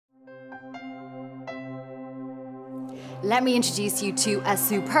Let me introduce you to a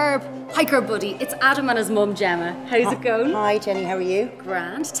superb hiker buddy. It's Adam and his mum Gemma. How's it going? Hi Jenny, how are you?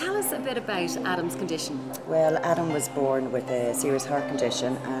 Grand. Tell us a bit about Adam's condition. Well, Adam was born with a serious heart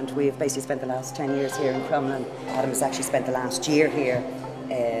condition and we've basically spent the last 10 years here in Crumlin. Adam has actually spent the last year here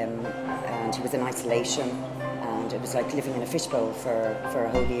and he was in isolation and it was like living in a fishbowl for a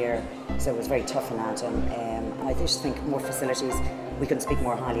whole year, so it was very tough on Adam. And I just think more facilities, we couldn't speak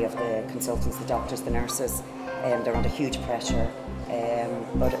more highly of the consultants, the doctors, the nurses. They're under huge pressure,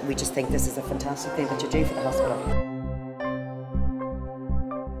 but we just think this is a fantastic thing that you do for the hospital.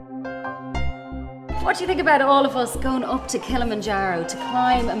 What do you think about all of us going up to Kilimanjaro to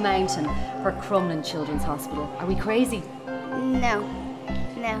climb a mountain for Crumlin Children's Hospital? Are we crazy? No.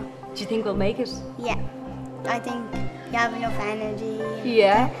 Do you think we'll make it? Yeah. I think you have enough energy.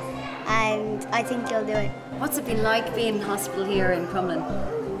 Yeah. And I think you'll do it. What's it been like being in hospital here in Crumlin?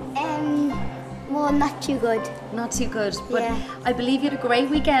 Well, not too good. Not too good, but Yeah. I believe you had a great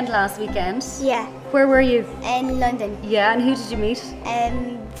weekend last weekend. Yeah. Where were you? In London. Yeah, and who did you meet?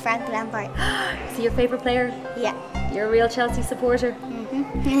 Frank Lampard. Is he your favourite player? Yeah. You're a real Chelsea supporter.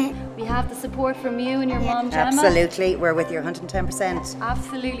 We have the support from you and your mum, Gemma. Absolutely, we're with you 110%.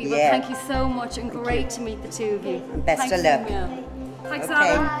 Absolutely. Well, Yeah. thank you so much and great to meet the two of you. Best Thanks of luck. a million. Thanks, Okay.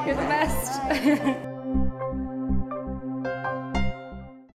 Adam. You're the best.